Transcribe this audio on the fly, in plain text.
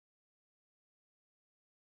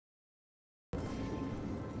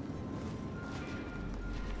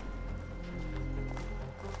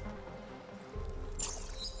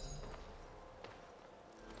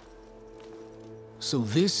So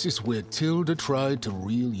this is where Tilda tried to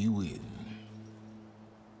reel you in.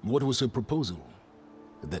 What was her proposal?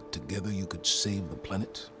 That together you could save the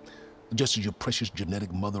planet? Just as your precious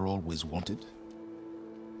genetic mother always wanted?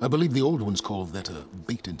 I believe the old ones called that a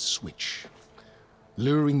bait and switch.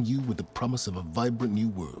 Luring you with the promise of a vibrant new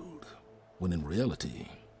world, when in reality,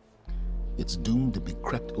 it's doomed to be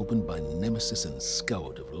cracked open by Nemesis and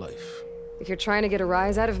scoured of life. If you're trying to get a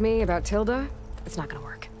rise out of me about Tilda, it's not gonna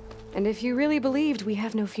work. And if you really believed we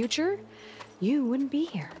have no future, you wouldn't be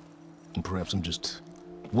here. And perhaps I'm just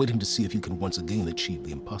waiting to see if you can once again achieve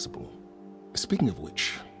the impossible. Speaking of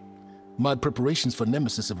which, my preparations for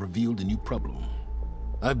Nemesis have revealed a new problem.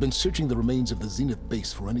 I've been searching the remains of the Zenith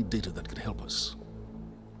base for any data that could help us.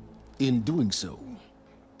 In doing so,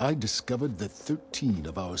 I discovered that 13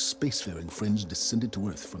 of our spacefaring friends descended to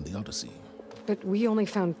Earth from the Odyssey. But we only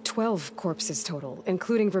found 12 corpses total,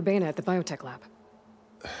 including Verbena at the biotech lab.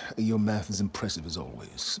 Your math is impressive as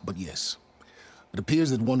always, but yes, it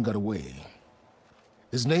appears that one got away.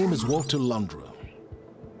 His name is Walter Londra.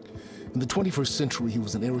 In the 21st century, he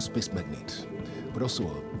was an aerospace magnate, but also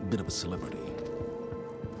a bit of a celebrity.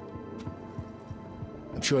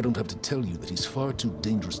 I'm sure I don't have to tell you that he's far too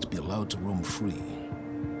dangerous to be allowed to roam free.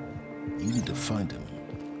 You need to find him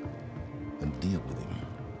and deal with him.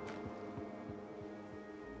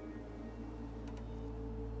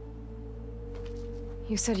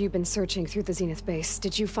 You said you've been searching through the Zenith base.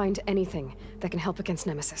 Did you find anything that can help against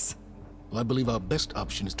Nemesis? Well, I believe our best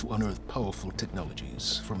option is to unearth powerful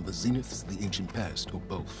technologies, from the Zeniths, the ancient past, or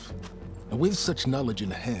both. And with such knowledge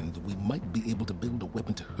in hand, we might be able to build a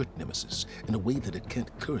weapon to hurt Nemesis in a way that it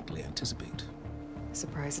can't currently anticipate.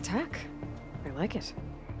 Surprise attack? I like it.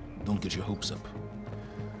 Don't get your hopes up.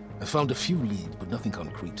 I found a few leads, but nothing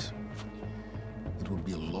concrete. It will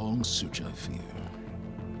be a long search, I fear.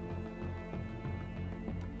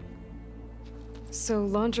 So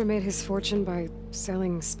Londra made his fortune by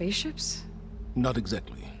selling spaceships? Not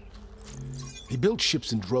exactly. He built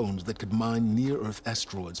ships and drones that could mine near-Earth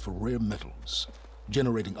asteroids for rare metals,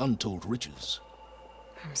 generating untold riches.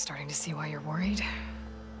 I'm starting to see why you're worried.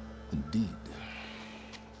 Indeed.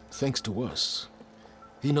 Thanks to us,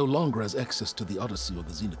 he no longer has access to the Odyssey or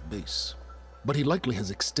the Zenith base, but he likely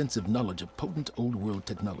has extensive knowledge of potent old-world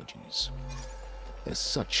technologies. As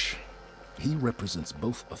such, he represents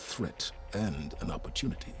both a threat and an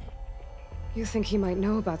opportunity. You think he might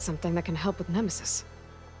know about something that can help with Nemesis?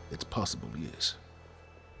 It's possible, yes.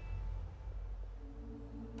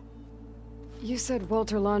 You said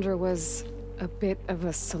Walter Londra was a bit of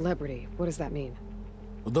a celebrity. What does that mean?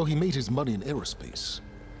 Although he made his money in aerospace,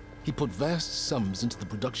 he put vast sums into the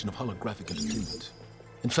production of holographic entertainment.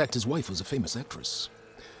 In fact, his wife was a famous actress.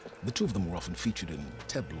 The two of them were often featured in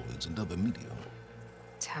tabloids and other media.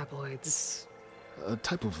 Tabloids? A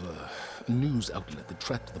type of news outlet that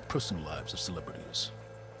tracked the personal lives of celebrities,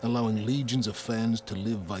 allowing legions of fans to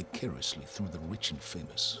live vicariously through the rich and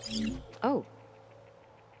famous. Oh.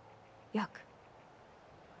 Yuck.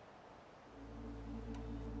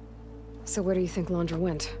 So where do you think Londra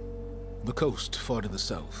went? The coast, far to the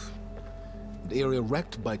south. An area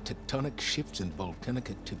racked by tectonic shifts and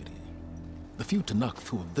volcanic activity. The few Tenakth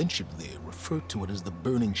who have ventured there refer to it as the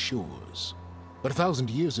Burning Shores. But 1,000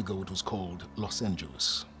 years ago it was called Los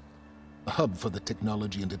Angeles, a hub for the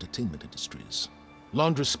technology and entertainment industries.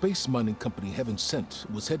 Londra's space mining company, Heaven Sent,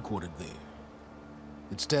 was headquartered there.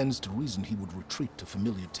 It stands to reason he would retreat to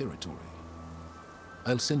familiar territory.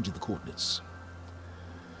 I'll send you the coordinates.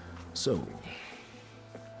 So,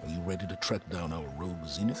 are you ready to track down our rogue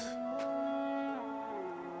Zenith?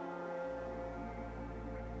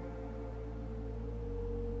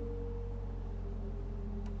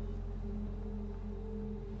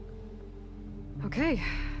 Okay,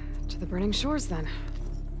 to the Burning Shores then.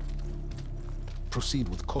 Proceed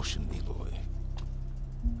with caution, Aloy.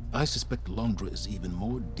 I suspect Londra is even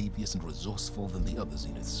more devious and resourceful than the other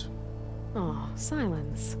Zeniths. Aw,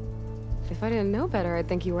 Silence. If I didn't know better, I'd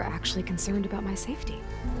think you were actually concerned about my safety.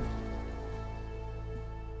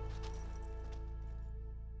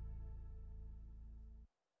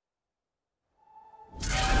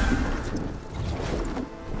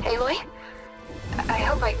 Aloy? I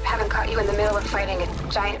hope I haven't caught you in the middle of fighting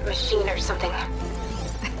a giant machine or something.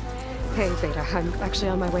 Hey, Beta, I'm actually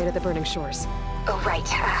on my way to the Burning Shores. Oh, right.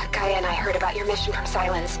 Gaia and I heard about your mission from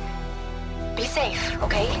Silence. Be safe,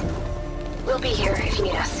 okay? We'll be here if you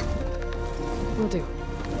need us. Will do.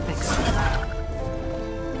 Thanks.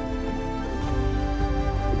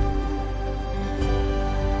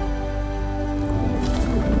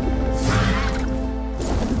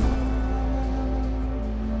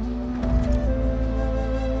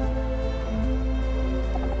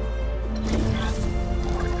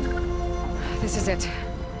 This is it.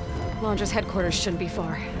 Londra's headquarters shouldn't be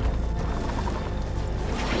far.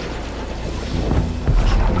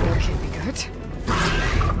 Okay, be good.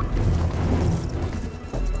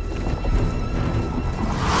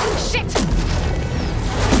 Shit!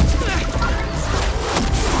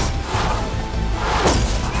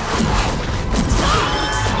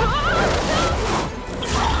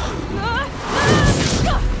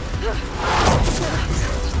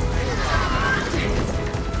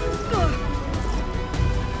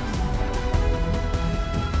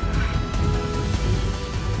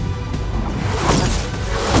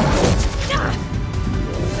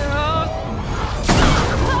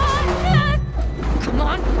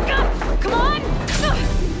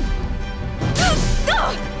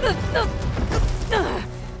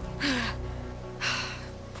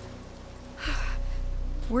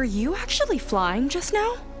 Were you actually flying just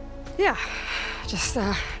now? Yeah, just,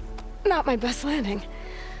 not my best landing.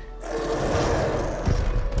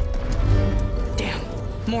 Damn,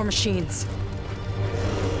 more machines.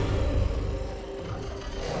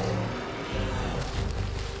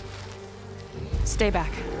 Stay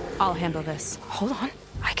back. I'll handle this. Hold on,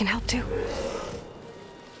 I can help too.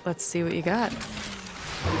 Let's see what you got.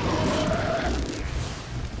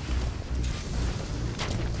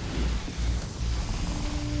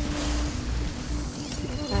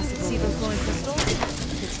 See the glowing crystal?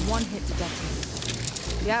 It's one hit to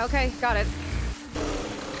detonate. Yeah, okay, got it.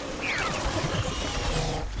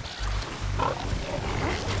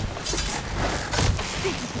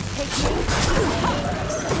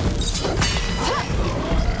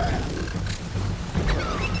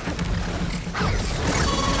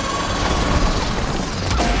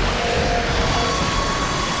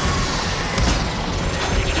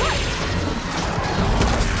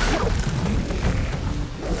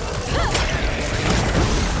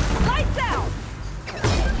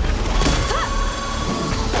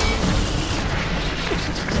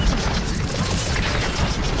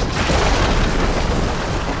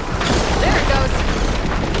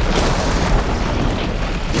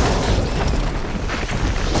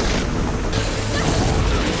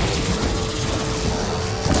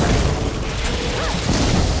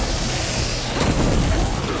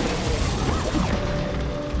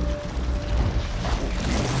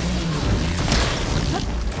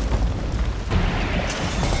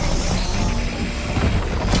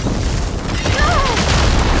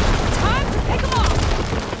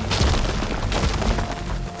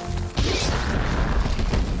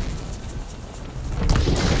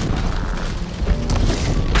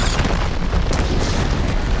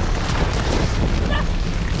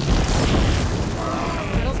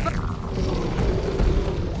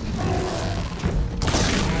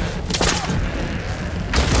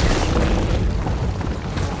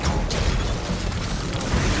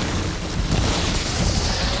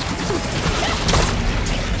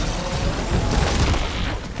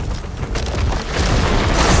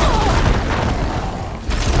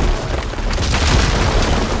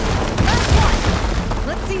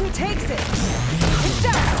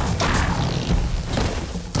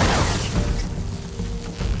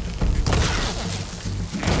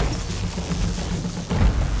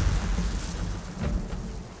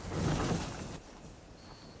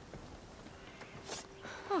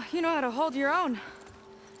 You know how to hold your own.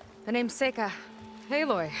 The name's Seika.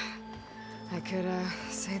 Aloy. I could,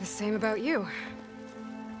 say the same about you.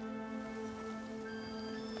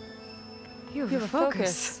 You have a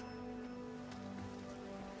focus.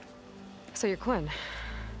 So you're Quinn.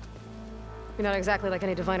 You're not exactly like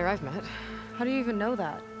any diviner I've met. How do you even know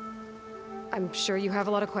that? I'm sure you have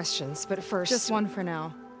a lot of questions, but first... Just one for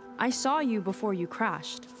now. I saw you before you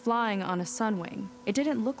crashed, flying on a Sunwing. It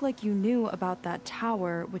didn't look like you knew about that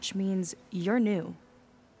tower, which means you're new.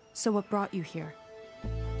 So what brought you here?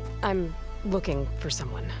 I'm looking for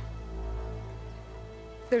someone.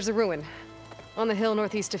 There's a ruin. On the hill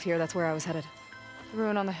northeast of here, that's where I was headed. The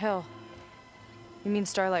ruin on the hill. You mean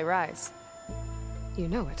Starlight Rise? You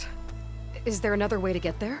know it. Is there another way to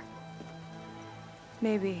get there?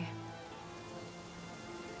 Maybe.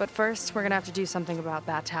 But first, we're gonna have to do something about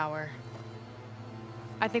that tower.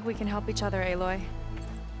 I think we can help each other, Aloy.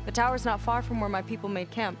 The tower's not far from where my people made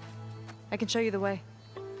camp. I can show you the way.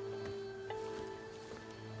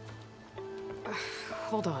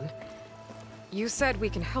 Hold on. You said we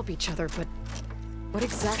can help each other, but what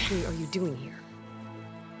exactly are you doing here?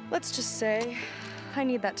 Let's just say, I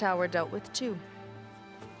need that tower dealt with too.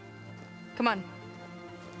 Come on.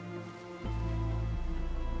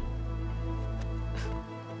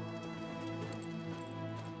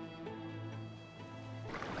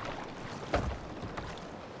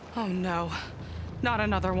 Oh no, not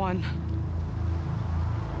another one.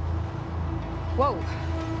 Whoa.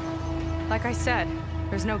 Like I said,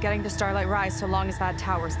 there's no getting to Starlight Rise so long as that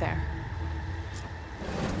tower's there.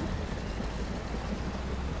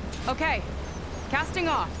 Okay, casting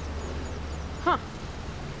off. Huh.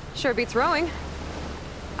 Sure beats rowing.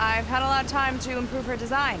 I've had a lot of time to improve her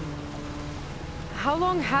design. How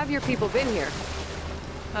long have your people been here?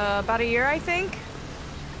 About a year, I think.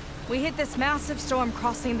 We hit this massive storm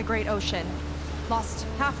crossing the Great Ocean. Lost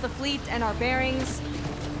half the fleet and our bearings.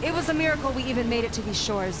 It was a miracle we even made it to these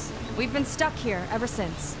shores. We've been stuck here ever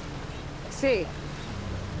since. See.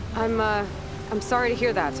 I'm sorry to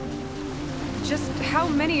hear that. Just how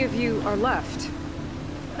many of you are left?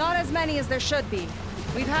 Not as many as there should be.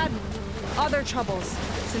 We've had other troubles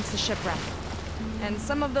since the shipwreck. And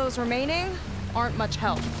some of those remaining aren't much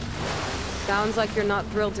help. Sounds like you're not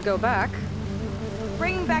thrilled to go back.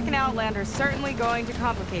 Bringing back an Outlander is certainly going to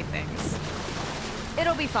complicate things.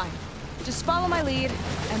 It'll be fine. Just follow my lead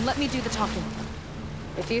and let me do the talking.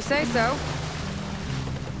 If you say so.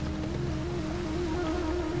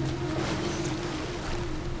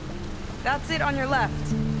 That's it on your left.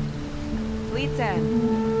 Fleet's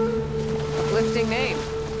End. Uplifting name.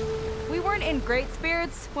 We weren't in great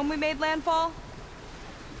spirits when we made landfall.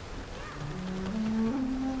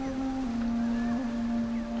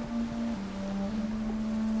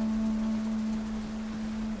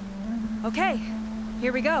 Okay,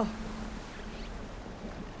 here we go.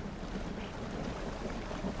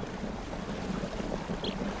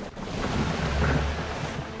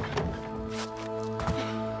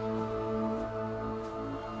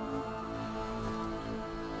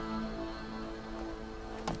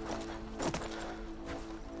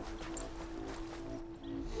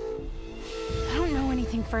 I don't know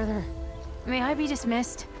anything further. May I be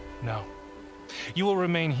dismissed? No. You will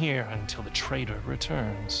remain here until the traitor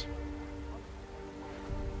returns.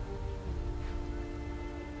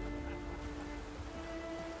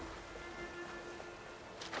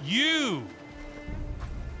 You!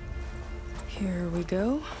 Here we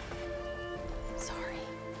go. Sorry.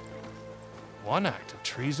 One act of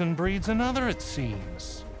treason breeds another, it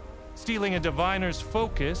seems. Stealing a diviner's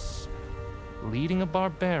focus, leading a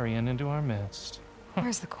barbarian into our midst.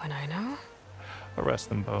 Where's the Quinino? Arrest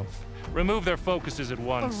them both. Remove their focuses at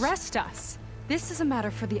once. Arrest us! This is a matter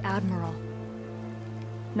for the Admiral,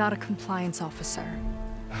 not a compliance officer.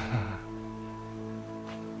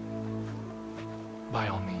 By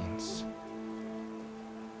all means.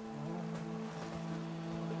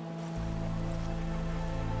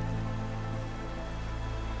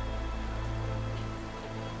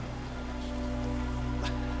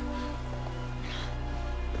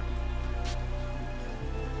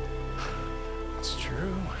 It's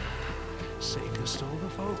true. Seika stole the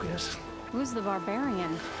focus. Who's the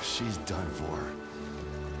barbarian? She's done for.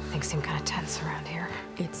 Things seem kind of tense around here.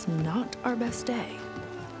 It's not our best day.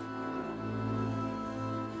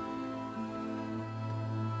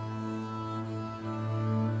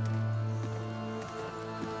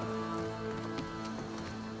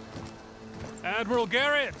 Admiral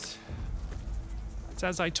Garrett! It's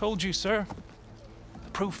as I told you, sir. The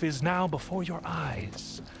proof is now before your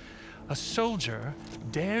eyes. A soldier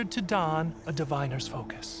dared to don a diviner's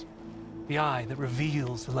focus. The eye that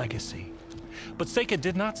reveals the legacy. But Seika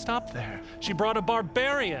did not stop there. She brought a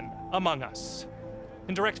barbarian among us.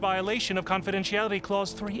 In direct violation of Confidentiality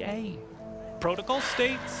Clause 3A. Protocol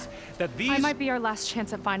states that these— I might be our last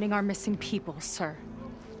chance at finding our missing people, sir.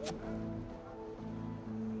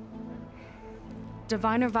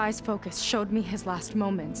 Diviner Vi's focus showed me his last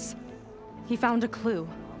moments. He found a clue.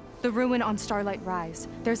 The ruin on Starlight Rise.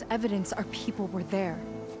 There's evidence our people were there.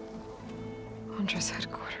 Huntress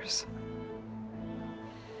headquarters.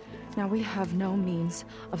 Now we have no means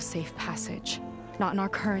of safe passage. Not in our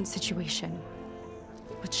current situation.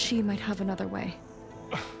 But she might have another way.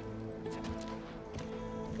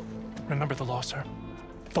 Remember the law, sir.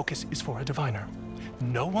 Focus is for a diviner.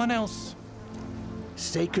 No one else.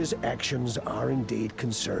 Seika's actions are indeed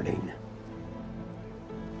concerning.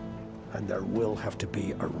 And there will have to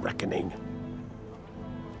be a reckoning.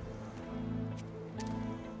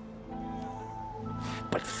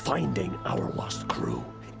 But finding our lost crew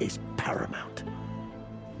is paramount.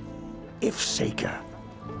 If Seika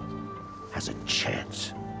has a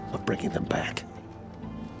chance of bringing them back,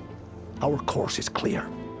 our course is clear.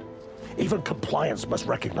 Even compliance must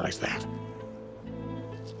recognize that.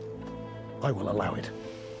 I will allow it.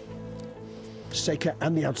 Seika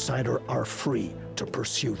and the Outsider are free to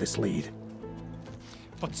pursue this lead.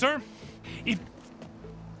 But, sir, if—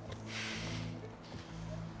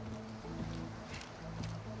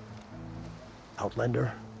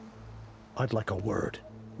 Outlander, I'd like a word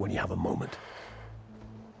when you have a moment.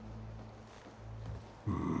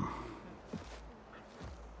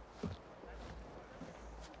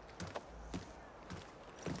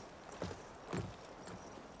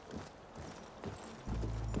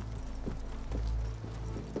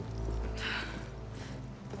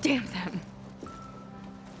 Damn them.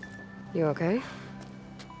 You okay?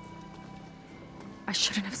 I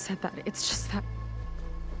shouldn't have said that. It's just that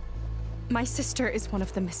my sister is one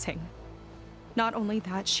of the missing. Not only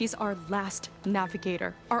that, she's our last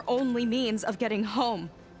navigator, our only means of getting home.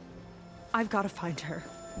 I've got to find her,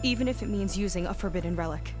 even if it means using a forbidden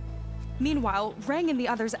relic. Meanwhile, Rang and the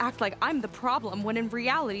others act like I'm the problem, when in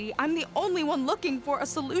reality, I'm the only one looking for a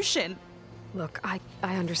solution. Look, I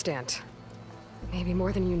understand. Maybe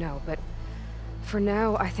more than you know, but for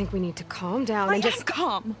now, I think we need to calm down and just—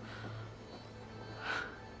 calm.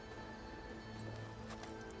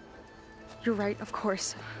 You're right, of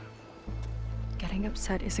course. Getting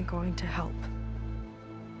upset isn't going to help.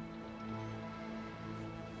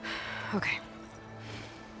 Okay.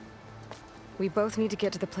 We both need to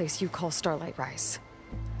get to the place you call Starlight Rise.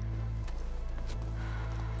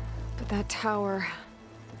 But that tower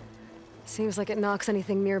seems like it knocks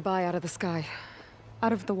anything nearby out of the sky.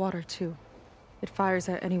 Out of the water, too. It fires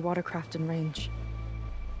at any watercraft in range.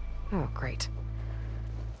 Oh, great.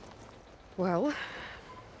 Well, it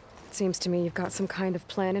seems to me you've got some kind of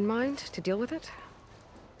plan in mind to deal with it.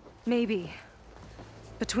 Maybe.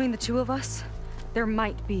 Between the two of us, there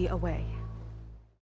might be a way.